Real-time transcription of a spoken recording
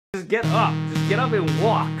Just get up. Just get up and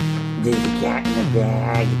walk. There's a cat in the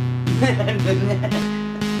bag.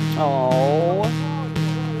 Oh.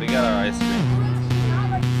 We got our ice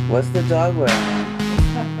cream. What's the dog wearing?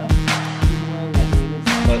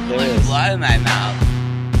 But there is. Blood in my mouth.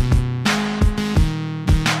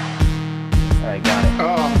 Alright, got it.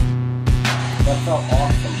 Oh. That felt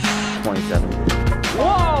awesome. 27.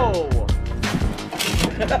 Whoa!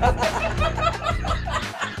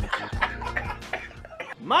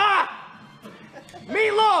 Ma!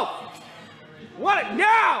 Meatloaf! What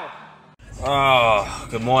now? Oh,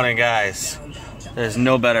 good morning, guys. There's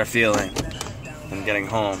no better feeling than getting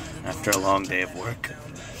home after a long day of work.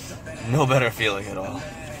 No better feeling at all.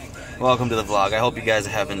 Welcome to the vlog. I hope you guys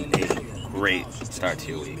are having a great start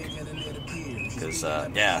to your week. Because,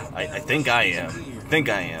 yeah, I think I am.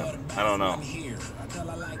 I don't know.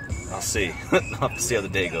 I'll see. I'll have to see how the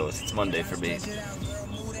day goes. It's Monday for me.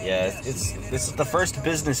 Yeah, this is the first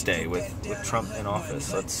business day with Trump in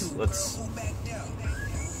office. Let's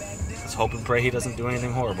hope and pray he doesn't do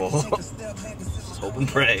anything horrible. Let's hope and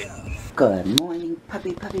pray. Good morning,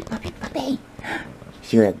 puppy.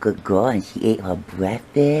 She was a good girl and she ate her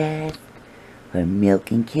breakfast. Her milk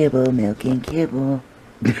and kibble.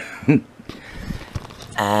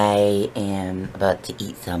 I am about to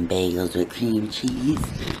eat some bagels with cream cheese.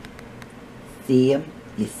 See them?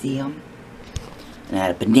 You see them? And I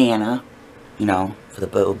had a banana. You know, for the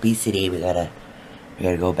obesity, we gotta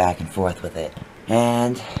go back and forth with it.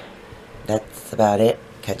 And that's about it.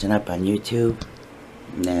 Catching up on YouTube.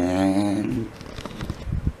 And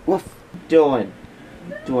woof. Doing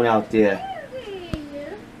out there?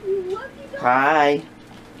 Hi.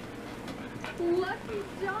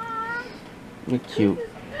 You're cute.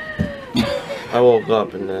 I woke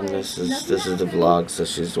up and then this is the vlog, so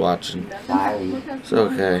she's watching. Allie. It's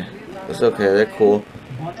okay. It's okay. They're cool.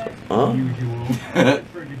 Huh? For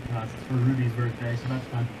Ruby's birthday, so that's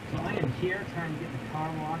fun. So I am here trying to get the car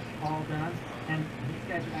wash all done, and these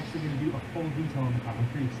guys are actually going to do a full detail on the car. I'm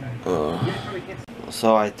pretty excited.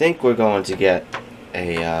 So I think we're going to get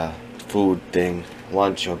a food thing,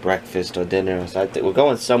 lunch or breakfast or dinner. So I think we're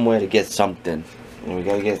going somewhere to get something. And we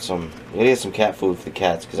gotta get some cat food for the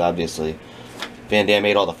cats, because obviously Van Dam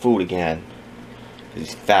ate all the food again.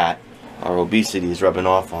 He's fat. Our obesity is rubbing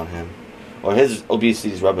off on him. Or his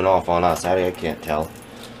obesity is rubbing off on us. I can't tell.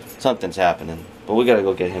 Something's happening. But we gotta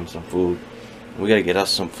go get him some food. We gotta get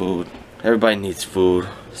us some food. Everybody needs food.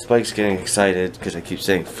 Spike's getting excited because I keep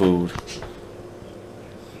saying food.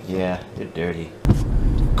 Yeah, you're dirty.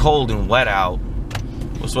 Cold and wet out.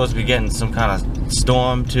 We're supposed to be getting some kind of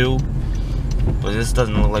storm too. But this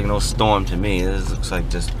doesn't look like no storm to me. This looks like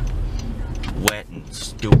just wet and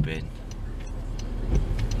stupid.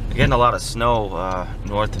 We're getting a lot of snow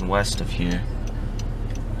north and west of here.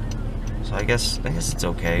 So I guess it's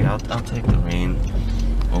okay. I'll take the rain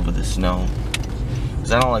over the snow.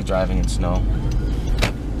 Because I don't like driving in snow.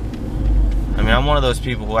 I mean, I'm one of those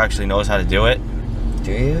people who actually knows how to do it.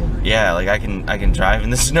 Do you? Yeah, like I can drive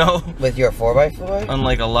in the snow. With your 4x4?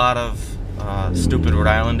 Unlike a lot of stupid Rhode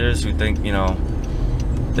Islanders who think, you know,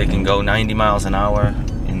 they can go 90 miles an hour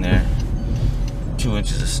in their 2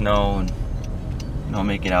 inches of snow and, you know,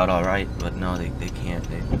 make it out all right. But no, they can't.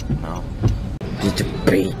 No. Just the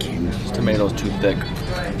bacon. This tomato's too thick.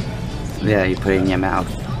 Yeah, you put it in your mouth.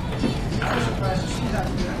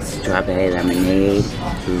 Strawberry lemonade,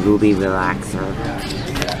 Ruby relaxer,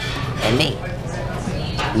 and me.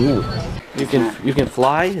 You. You can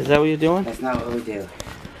fly? Is that what you're doing? That's not what we do.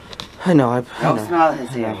 I know. I Don't know. smell his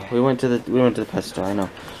hair. We went to the pet store. I know.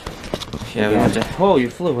 Yeah, we went to. Oh, you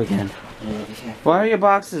flew again. Why are your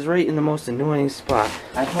boxes right in the most annoying spot?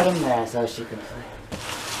 I put them there so she can play.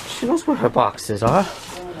 She knows where her boxes are.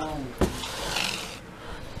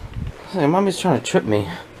 Hey, mommy's trying to trip me.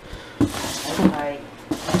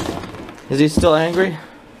 Is he still angry?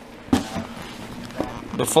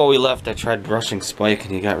 Before we left, I tried brushing Spike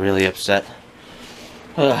and he got really upset.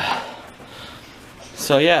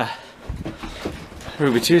 So yeah,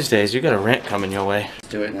 Ruby Tuesdays, you got a rant coming your way.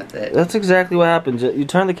 Doing that. That's exactly what happens. You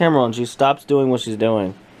turn the camera on, she stops doing what she's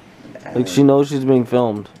doing. Like she knows she's being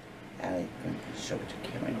filmed. Allie, show it to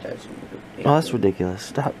camera. Oh, that's ridiculous.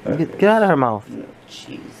 Stop. Get out of her mouth.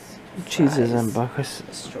 Cheese. Cheeses and buckers.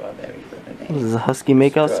 Strawberry lemonade. This is a Husky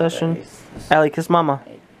makeout session. Allie, kiss Mama.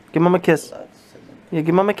 Give Mama a kiss. Yeah,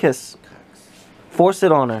 give Mama a kiss. Force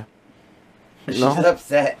it on her. She's No.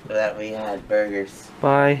 upset that we had burgers.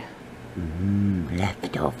 Bye.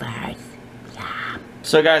 Leftovers.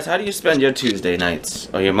 So guys, how do you spend your Tuesday nights?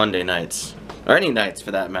 Or your Monday nights? Or any nights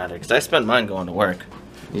for that matter? Because I spend mine going to work.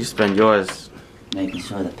 You spend yours Making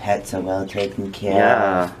sure the pets are well taken care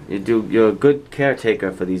Yeah, you're a good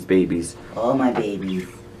caretaker for these babies. of. All my babies.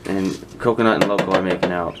 And Coconut and Loco are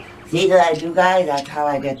making out. See that I do, guys? That's how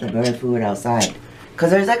I get the bird food outside. Cause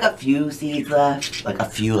there's like a few seeds left. Like a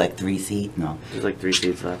few, like 3 seeds. No. There's like 3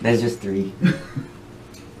 seeds left. There's just 3.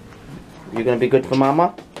 You gonna be good for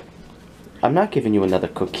Mama? I'm not giving you another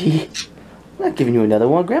cookie. I'm not giving you another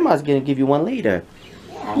one. Grandma's gonna give you one later.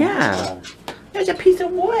 Yeah. There's a piece of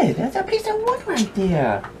wood. That's a piece of wood right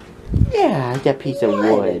there. Yeah, that's a piece of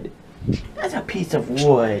wood. That's a piece of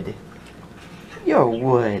wood. You're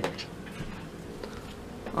wood.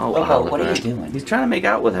 Oh, Loco, what are you doing? He's trying to make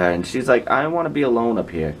out with her, and she's like, I want to be alone up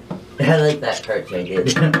here. I like that perch I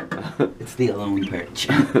did. It's the alone perch.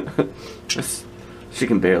 She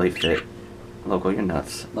can barely fit. Loco, you're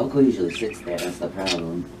nuts. Loco usually sits there, that's the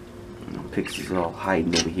problem. Pixie's all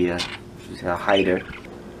hiding over here. She's a hider.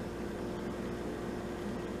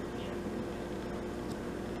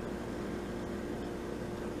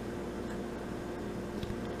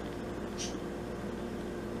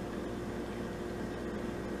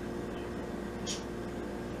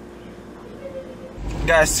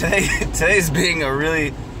 Guys, today's being a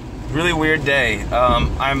really weird day.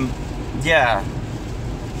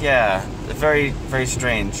 Very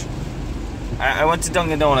strange. I went to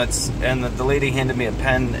Dunkin' Donuts and the lady handed me a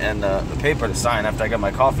pen and the paper to sign after I got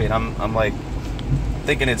my coffee, and I'm like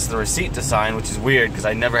thinking it's the receipt to sign, which is weird because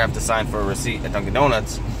I never have to sign for a receipt at Dunkin'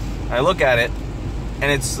 Donuts. I look at it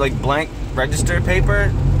and it's like blank register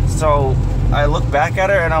paper, so I look back at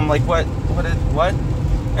her and I'm like, what?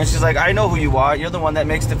 And she's like, I know who you are. You're the one that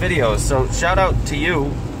makes the videos. So shout out to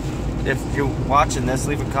you. If you're watching this,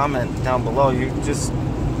 leave a comment down below. You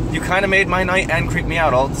kind of made my night and creeped me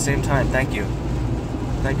out all at the same time. Thank you.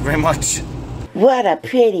 Thank you very much. What a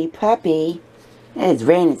pretty puppy. It's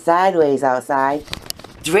raining sideways outside.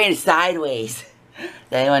 It's raining sideways. Does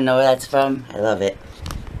anyone know where that's from? I love it.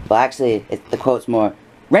 Well, actually, the quote's more,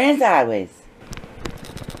 raining sideways.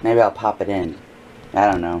 Maybe I'll pop it in. I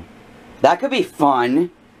don't know. That could be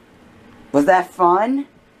fun. Was that fun?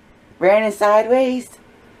 Raining sideways?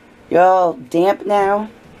 You're all damp now?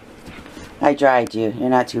 I dried you. You're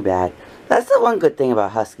not too bad. That's the one good thing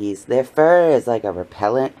about Huskies. Their fur is like a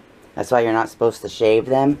repellent. That's why you're not supposed to shave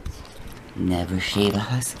them. Never shave a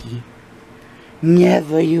Husky.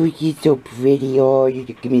 Never. You're so pretty. Oh, you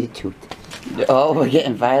give me the tooth. Oh, we're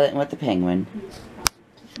getting violent with the penguin.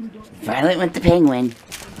 Violent with the penguin.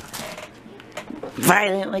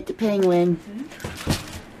 Violent with the penguin.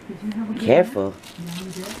 Careful.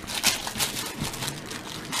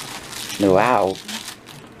 Wow.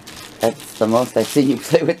 That's the most I've seen you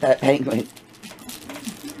play with that penguin.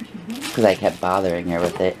 Because I kept bothering her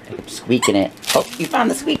with it. I kept squeaking it. Oh, you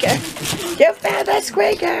found the squeaker. You found the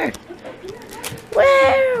squeaker.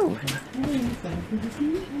 Wow.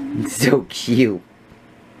 It's so cute.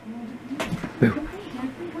 Look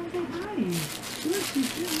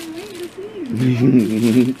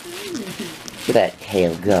at that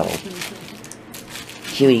tail go.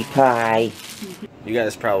 Cutie pie. You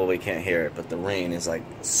guys probably can't hear it, but the rain is like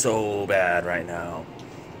so bad right now.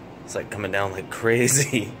 It's like coming down like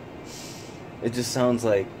crazy. It just sounds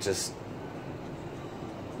like just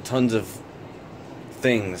tons of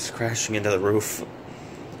things crashing into the roof.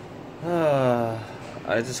 I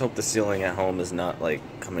just hope the ceiling at home is not like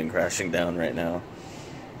coming crashing down right now.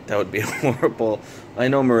 That would be horrible. I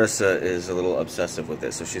know Marissa is a little obsessive with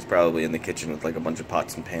it, so she's probably in the kitchen with like a bunch of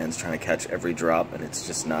pots and pans trying to catch every drop, and it's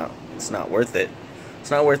just not, it's not worth it. It's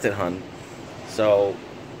not worth it, hun. So,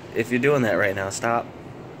 if you're doing that right now, stop.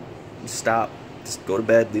 Just stop. Just go to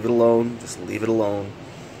bed, leave it alone. Just leave it alone.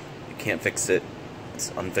 You can't fix it. It's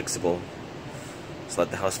unfixable. Just let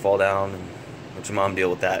the house fall down and let your mom deal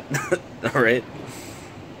with that. Alright?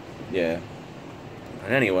 Yeah.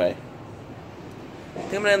 But anyway, I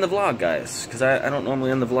think I'm gonna end the vlog, guys, because I don't normally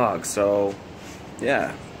end the vlog. So,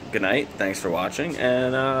 yeah. Good night. Thanks for watching,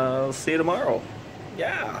 and I'll see you tomorrow.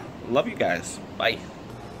 Yeah. Love you guys. Bye.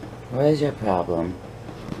 What is your problem?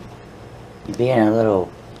 You're being a little...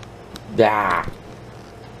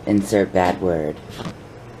 Insert bad word.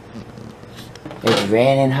 It's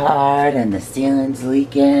raining hard and the ceiling's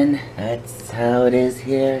leaking. That's how it is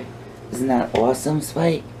here. Isn't that awesome,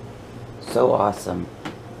 Spike? So awesome.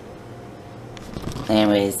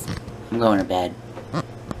 Anyways, I'm going to bed.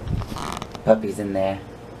 Puppy's in there.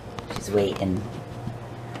 She's waiting.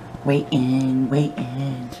 Waiting.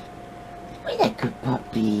 Where's that good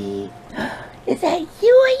puppy? Is that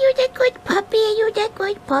you? Are you the good puppy? Are you the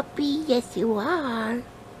good puppy? Yes, you are.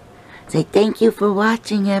 Say thank you for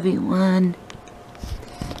watching, everyone.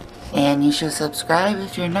 And you should subscribe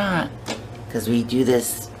if you're not. Because we do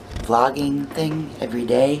this vlogging thing every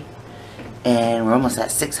day. And we're almost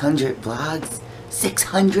at 600 vlogs.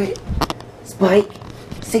 600? Spike?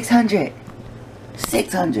 600.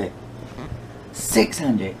 600.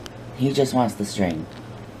 600. He just wants the string.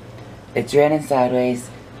 It's raining sideways.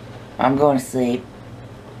 I'm going to sleep.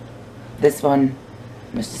 This one,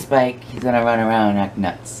 Mr. Spike, he's gonna run around and act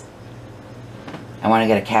nuts. I want to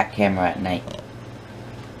get a cat camera at night.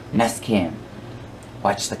 Nest cam.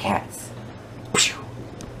 Watch the cats.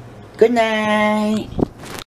 Good night.